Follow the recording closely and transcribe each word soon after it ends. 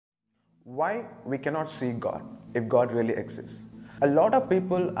Why we cannot see God if God really exists? A lot of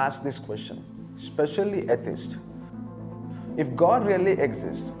people ask this question, especially atheists. If God really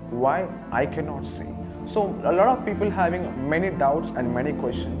exists, why I cannot see? So a lot of people having many doubts and many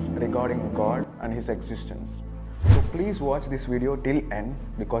questions regarding God and His existence. So please watch this video till end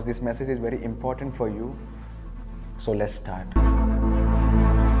because this message is very important for you. So let's start.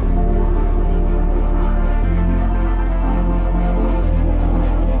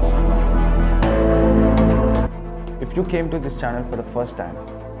 If you came to this channel for the first time,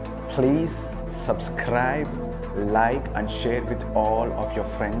 please subscribe, like and share with all of your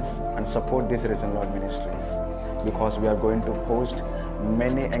friends and support this Risen Lord Ministries because we are going to post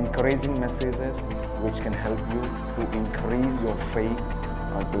many encouraging messages which can help you to increase your faith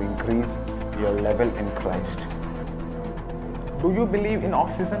or to increase your level in Christ. Do you believe in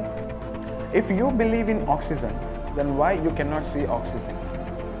oxygen? If you believe in oxygen, then why you cannot see oxygen?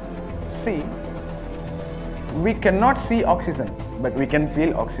 See, we cannot see oxygen, but we can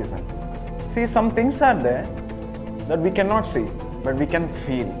feel oxygen. See, some things are there that we cannot see, but we can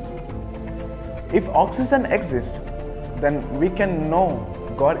feel. If oxygen exists, then we can know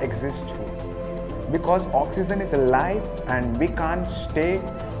God exists too. Because oxygen is alive and we can't stay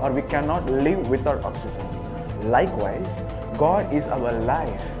or we cannot live without oxygen. Likewise, God is our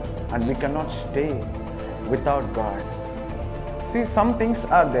life and we cannot stay without God. See, some things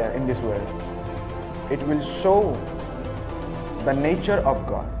are there in this world. It will show the nature of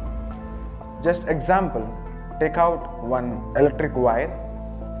God. Just example, take out one electric wire.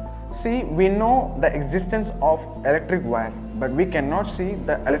 See, we know the existence of electric wire, but we cannot see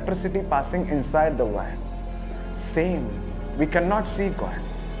the electricity passing inside the wire. Same, we cannot see God,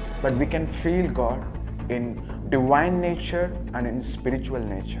 but we can feel God in divine nature and in spiritual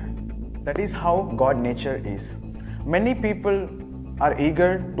nature. That is how God nature is. Many people are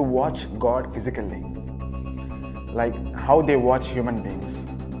eager to watch God physically, like how they watch human beings.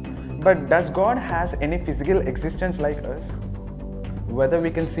 But does God has any physical existence like us? Whether we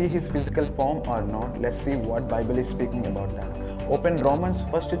can see His physical form or not, let's see what Bible is speaking about that. Open Romans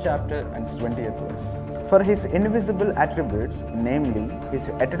 1st chapter and 20th verse. For His invisible attributes, namely His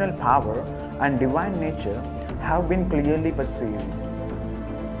eternal power and divine nature, have been clearly perceived.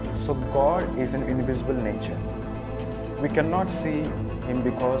 So God is an invisible nature. We cannot see Him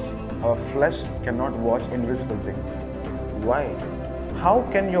because our flesh cannot watch invisible things. Why? How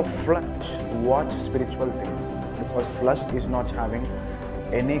can your flesh watch spiritual things? Because flesh is not having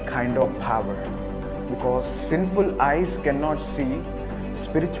any kind of power. Because sinful eyes cannot see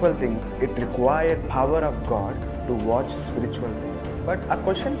spiritual things, it requires power of God to watch spiritual things. But a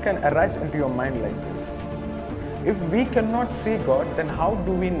question can arise into your mind like this. If we cannot see God, then how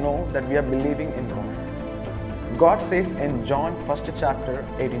do we know that we are believing in God? God says in John 1st chapter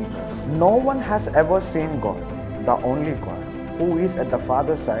 18 verse, no one has ever seen God, the only God, who is at the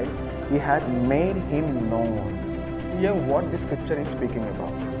Father's side. He has made Him known. Here what the scripture is speaking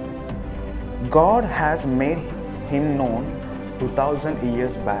about. God has made Him known 2000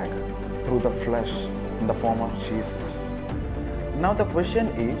 years back through the flesh in the form of Jesus. Now the question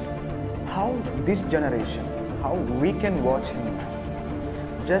is, how this generation, how we can watch Him?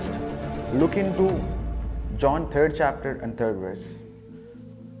 Just look into John 3rd chapter and 3rd verse.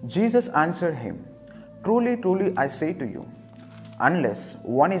 Jesus answered him, truly, truly, I say to you, unless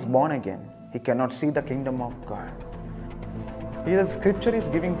one is born again, he cannot see the kingdom of God. Here the scripture is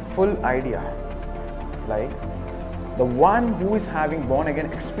giving full idea, like the one who is having born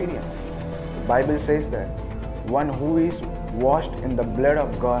again experience. The Bible says that one who is washed in the blood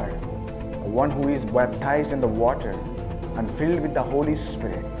of God, one who is baptized in the water and filled with the Holy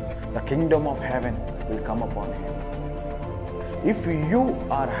Spirit, the kingdom of heaven will come upon him. If you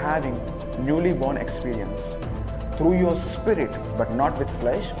are having newly born experience through your spirit, but not with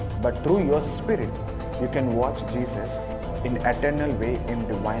flesh, but through your spirit, you can watch Jesus in eternal way in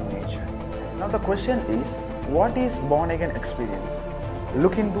divine nature. Now the question is, what is born again experience?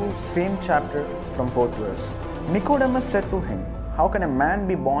 Look into same chapter from 4th verse. Nicodemus said to him, how can a man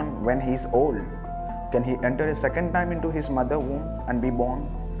be born when he is old? Can he enter a second time into his mother's womb and be born?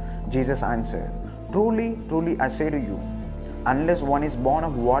 Jesus answered, truly, truly, I say to you, unless one is born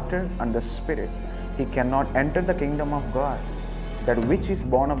of water and the Spirit, he cannot enter the kingdom of God. That which is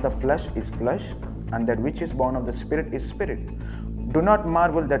born of the flesh is flesh, and that which is born of the Spirit is spirit. Do not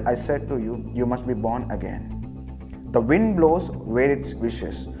marvel that I said to you, you must be born again. The wind blows where it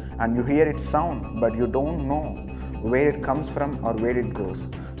wishes, and you hear its sound, but you don't know where it comes from or where it goes.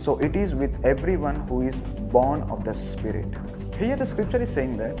 So it is with everyone who is born of the Spirit. Here the scripture is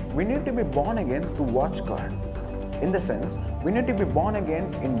saying that we need to be born again to watch God. In the sense, we need to be born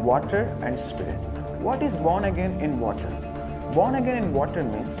again in water and spirit. What is born again in water? Born again in water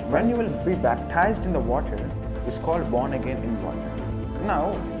means when you will be baptized in the water is called born again in water.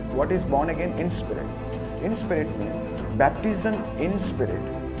 Now, what is born again in spirit? In spirit means baptism in spirit.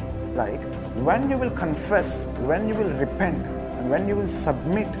 Like when you will confess, when you will repent, and when you will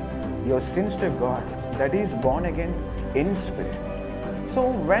submit your sins to God, that is born again in spirit. So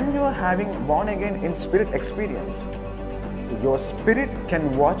when you are having born again in spirit experience, your spirit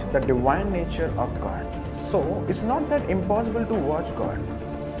can watch the divine nature of God. So it's not that impossible to watch God.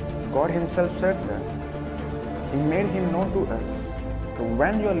 God himself said that. He made him known to us. So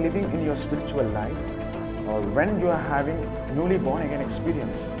when you are living in your spiritual life, or when you are having newly born again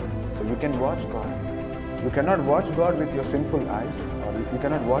experience, so you can watch God. You cannot watch God with your sinful eyes, or you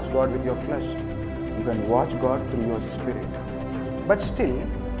cannot watch God with your flesh. You can watch God through your spirit. But still,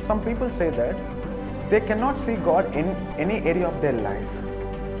 some people say that they cannot see God in any area of their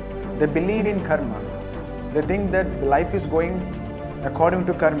life. They believe in karma. They think that life is going according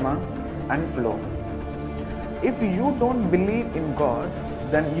to karma and flow. If you don't believe in God,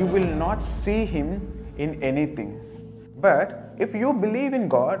 then you will not see Him in anything. But if you believe in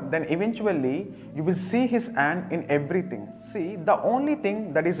God, then eventually you will see His hand in everything. See, the only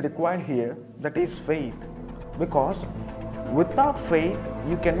thing that is required here, that is faith. Because without faith,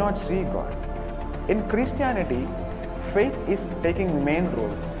 you cannot see God. In Christianity, faith is taking main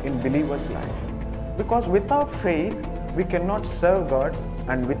role in believers' life. Because without faith, we cannot serve God,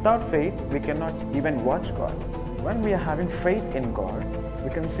 and without faith, we cannot even watch God. When we are having faith in God, we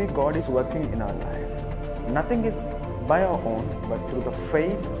can see God is working in our life. Nothing is by our own, but through the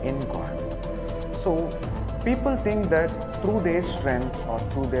faith in God. So, people think that through their strength or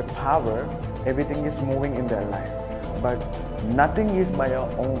through their power, everything is moving in their life. But nothing is by our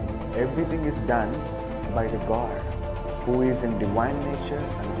own. Everything is done by the God who is in divine nature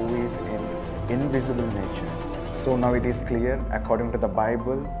and who is in invisible nature. So now it is clear, according to the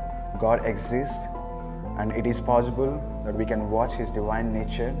Bible, God exists, and it is possible that we can watch His divine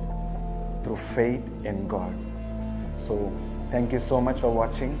nature through faith in God. So thank you so much for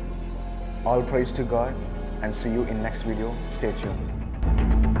watching. All praise to God, and see you in next video. Stay tuned.